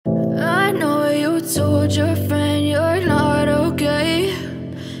told your friend you're not okay,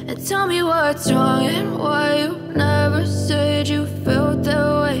 and tell me what's wrong and why you never said you felt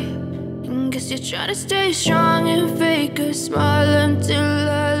that way. And guess you're trying to stay strong and fake a smile until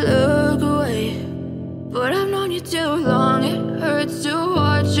I look away. But I've known you too long, it hurts to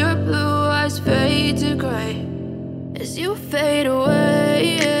watch your blue eyes fade to gray as you fade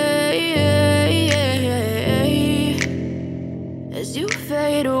away, as you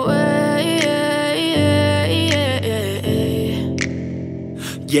fade away.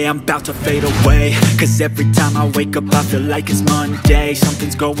 Yeah, I'm about to fade away, cause every time I wake up I feel like it's Monday.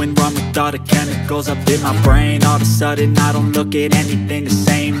 Something's going wrong with all the chemicals up in my brain. All of a sudden I don't look at anything the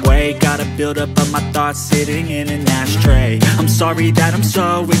same way. Got a buildup of my thoughts sitting in an ashtray. I'm sorry that I'm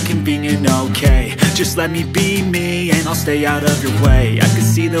so inconvenient, okay. Just let me be me and I'll stay out of your way. I can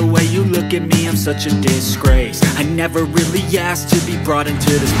see the way you look at me, I'm such a disgrace. I never really asked to be brought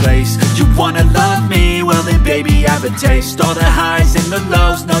into this place. You wanna love me? Well then baby have a taste. All the highs and the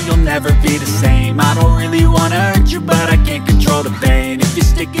lows, no, you'll never be the same. I don't really wanna hurt you, but I can't control the pain. If you're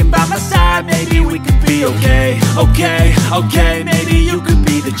sticking by my side, maybe we could be okay. Okay, okay, maybe you could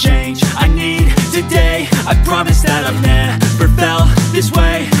be the change I need today. I promise that I've never felt this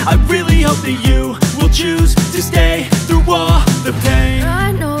way. I really hope that you will choose to stay through all the pain.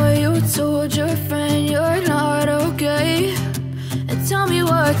 I know you told your friend you're not okay, and tell me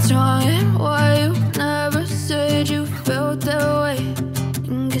what's wrong and why you never said you felt that way.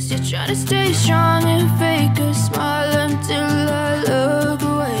 Guess you're trying to stay strong and fake a smile until I look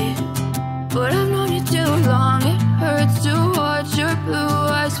away. But I've known you too long, it hurts to watch your blue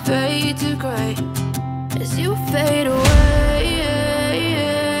eyes fade to gray as you fade away,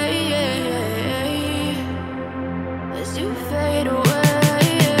 as you fade away,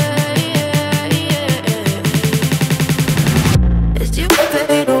 as you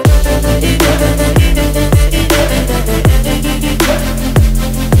fade away.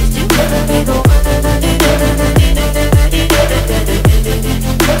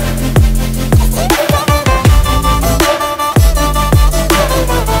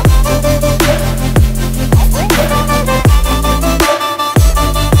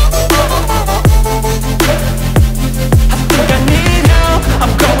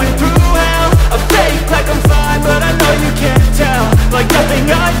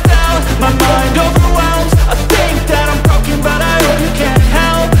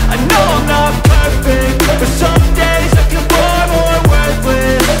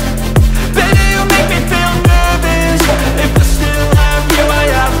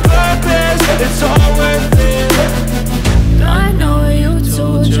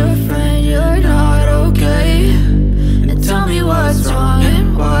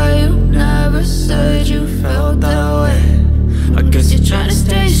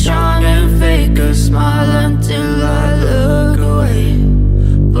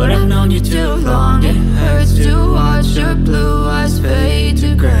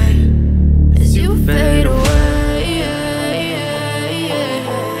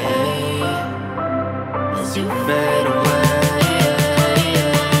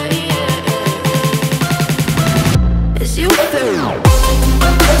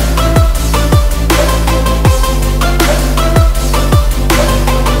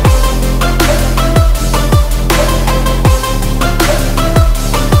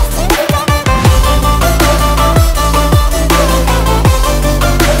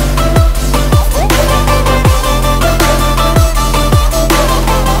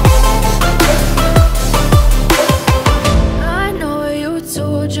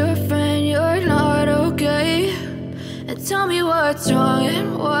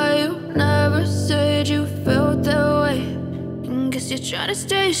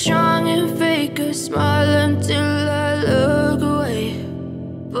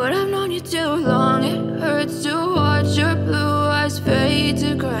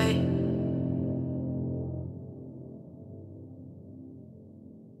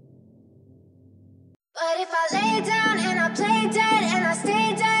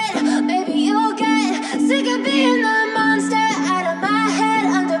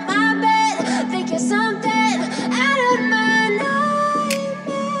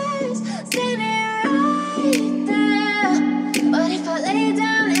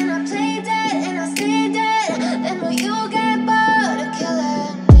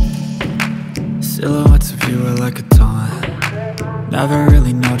 Silhouettes of you are like a taunt. Never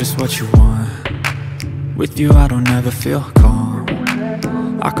really know just what you want. With you I don't ever feel calm.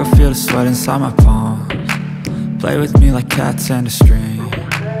 I can feel the sweat inside my palms. Play with me like cats and a string.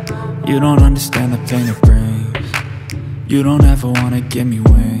 You don't understand the pain it brings. You don't ever wanna give me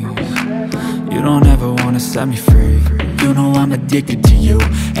wings. You don't ever wanna set me free. You know I'm addicted to you,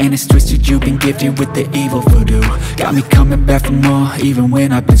 and it's twisted, you've been gifted with the evil voodoo. Got me coming back for more, even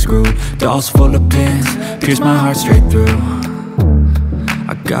when I've been screwed. Dolls full of pins, pierce my heart straight through.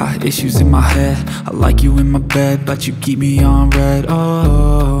 I got issues in my head, I like you in my bed, but you keep me on red.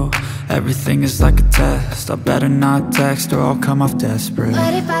 Oh, everything is like a test, I better not text or I'll come off desperate.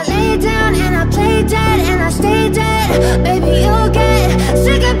 But if I lay down and I play dead and I stay dead, baby, you'll get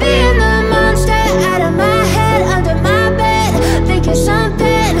sick of being the